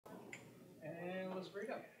Alyssa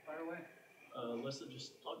Brito, fire away. Alyssa,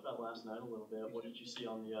 just talk about last night a little bit. What did you see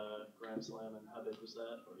on the Grand Slam, and how big was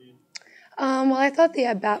that for you? Well, I thought the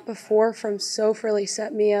at-bat before from Soph really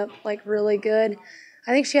set me up, really good.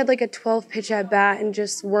 I think she had a 12-pitch at-bat and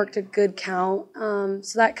just worked a good count.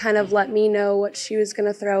 So that kind of let me know what she was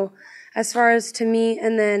going to throw as far as to me.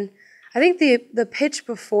 And then I think the pitch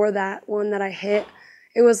before that one that I hit,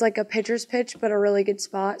 it was like a pitcher's pitch, but a really good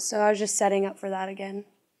spot. So I was just setting up for that again.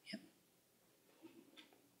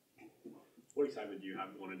 What excitement do you have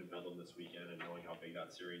going into Bedlam this weekend and knowing how big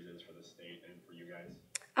that series is for the state and for you guys?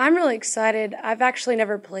 I'm really excited. I've actually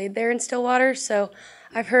never played there in Stillwater, so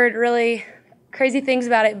I've heard really crazy things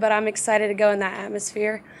about it, but I'm excited to go in that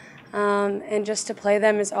atmosphere. And just to play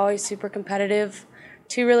them is always super competitive.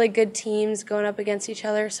 Two really good teams going up against each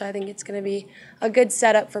other, so I think it's going to be a good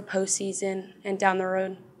setup for postseason and down the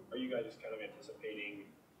road. Are you guys just kind of anticipating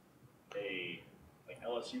a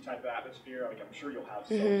LSU type of atmosphere? I'm sure you'll have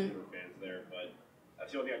some super fans there, but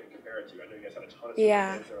that's the only thing I can compare it to. I know you guys had a ton of super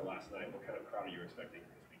fans there last night. What kind of crowd are you expecting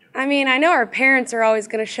this weekend? I mean, I know our parents are always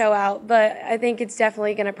going to show out, but I think it's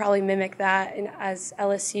definitely going to probably mimic that as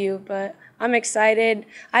LSU. But I'm excited.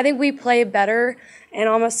 I think we play better and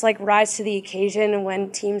almost rise to the occasion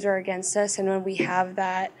when teams are against us and when we have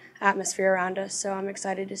that atmosphere around us. So I'm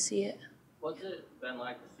excited to see it. What's it been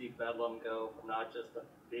like to see Bedlam go from not just a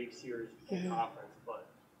big series conference, but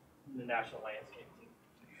the national landscape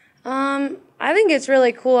too? I think it's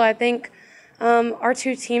really cool. I think our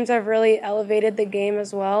two teams have really elevated the game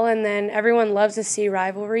as well, and then everyone loves to see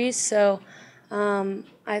rivalries. So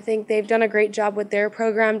I think they've done a great job with their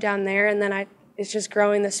program down there, and then it's just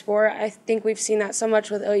growing the sport. I think we've seen that so much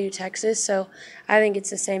with OU Texas, so I think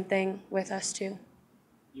it's the same thing with us too.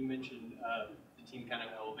 You mentioned the team kind of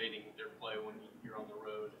elevating their play when you're on the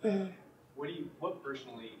road. What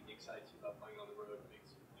personally excites you about playing on the road?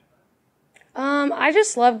 I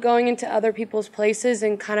just love going into other people's places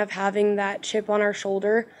and kind of having that chip on our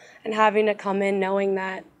shoulder and having to come in knowing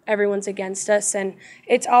that everyone's against us, and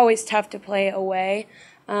it's always tough to play away.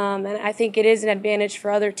 And I think it is an advantage for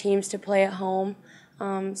other teams to play at home.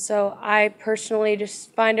 So I personally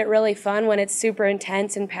just find it really fun when it's super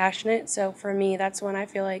intense and passionate. So for me, that's when I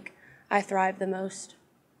feel like I thrive the most.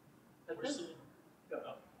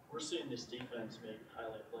 We're seeing this defense make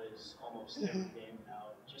highlight plays almost every game now.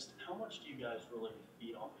 Just how much do you guys really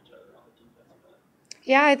feed off each other on the defensive end?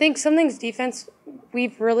 Yeah, I think something's defense,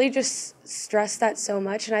 we've really just stressed that so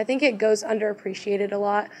much, and I think it goes underappreciated a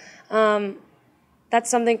lot. That's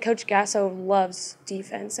something Coach Gasso loves,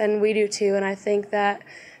 defense, and we do too, and I think that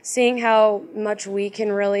seeing how much we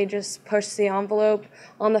can really just push the envelope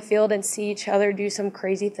on the field and see each other do some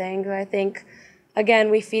crazy things, I think, again,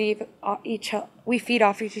 we feed off each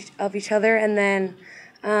other, and then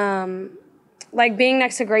being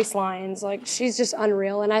next to Grace Lyons, she's just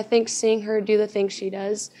unreal, and I think seeing her do the things she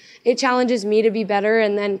does, it challenges me to be better,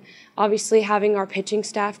 and then obviously having our pitching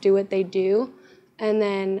staff do what they do, and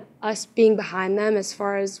then us being behind them as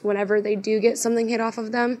far as whenever they do get something hit off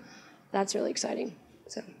of them, that's really exciting.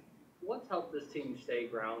 So, what's helped this team stay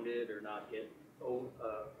grounded or not get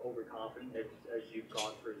overconfident as you've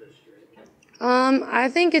gone through this stretch? I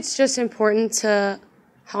think it's just important to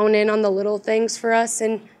hone in on the little things for us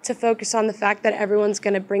and to focus on the fact that everyone's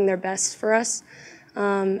going to bring their best for us.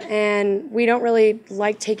 And we don't really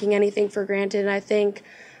like taking anything for granted. And I think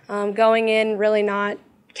going in really not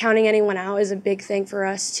counting anyone out is a big thing for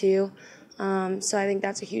us too. So I think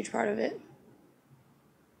that's a huge part of it.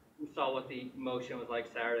 We saw what the emotion was like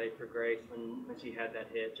Saturday for Grace when she had that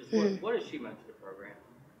hit. Just what has she meant to the program?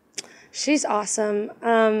 She's awesome.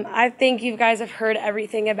 I think you guys have heard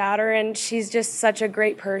everything about her, and she's just such a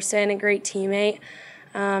great person, a great teammate.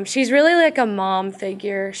 She's really like a mom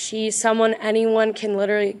figure. She's someone anyone can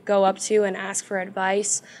literally go up to and ask for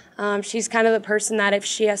advice. She's kind of the person that if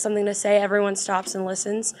she has something to say, everyone stops and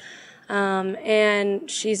listens.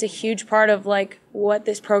 And she's a huge part of what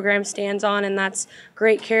this program stands on, and that's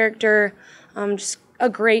great character, just a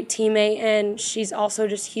great teammate, and she's also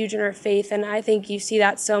just huge in her faith, and I think you see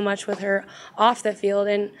that so much with her off the field,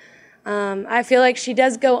 and I feel like she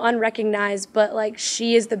does go unrecognized, but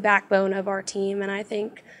she is the backbone of our team, and I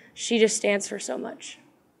think she just stands for so much.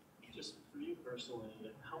 Just for you personally,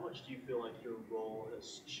 how much do you feel like your role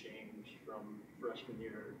has changed from freshman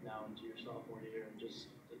year now into your sophomore year, and just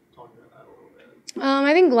talk about that a little bit?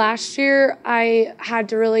 I think last year I had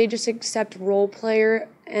to really just accept role player,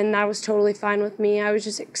 and that was totally fine with me. I was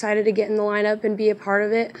just excited to get in the lineup and be a part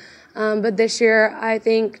of it. But this year, I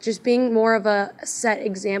think just being more of a set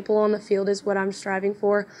example on the field is what I'm striving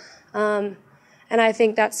for. And And I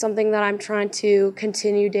think that's something that I'm trying to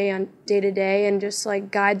continue day to day and just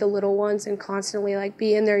like guide the little ones and constantly like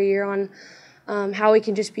be in their ear on how we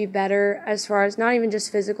can just be better as far as not even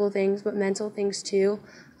just physical things but mental things too.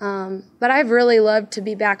 But I've really loved to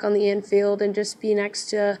be back on the infield and just be next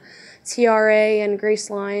to TRA and Grace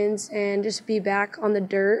Lyons and just be back on the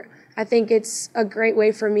dirt. I think it's a great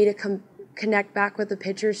way for me to connect back with the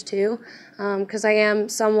pitchers too, because I am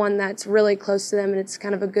someone that's really close to them, and it's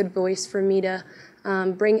kind of a good voice for me to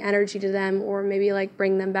bring energy to them or maybe like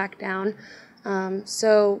bring them back down.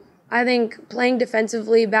 So I think playing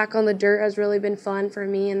defensively back on the dirt has really been fun for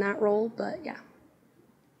me in that role, but yeah.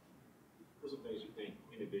 What's some things you think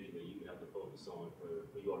individually you have to focus on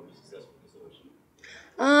for you all to be successful in this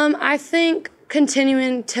LSU? I think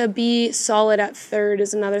continuing to be solid at third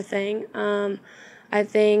is another thing. I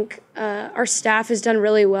think our staff has done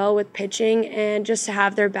really well with pitching and just to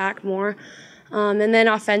have their back more. And then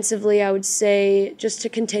offensively, I would say just to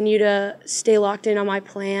continue to stay locked in on my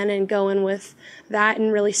plan and go in with that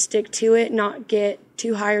and really stick to it, not get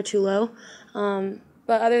too high or too low.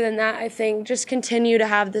 But other than that, I think just continue to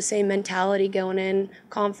have the same mentality going in,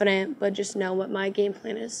 confident, but just know what my game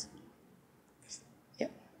plan is.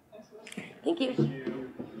 Yep. Thank you.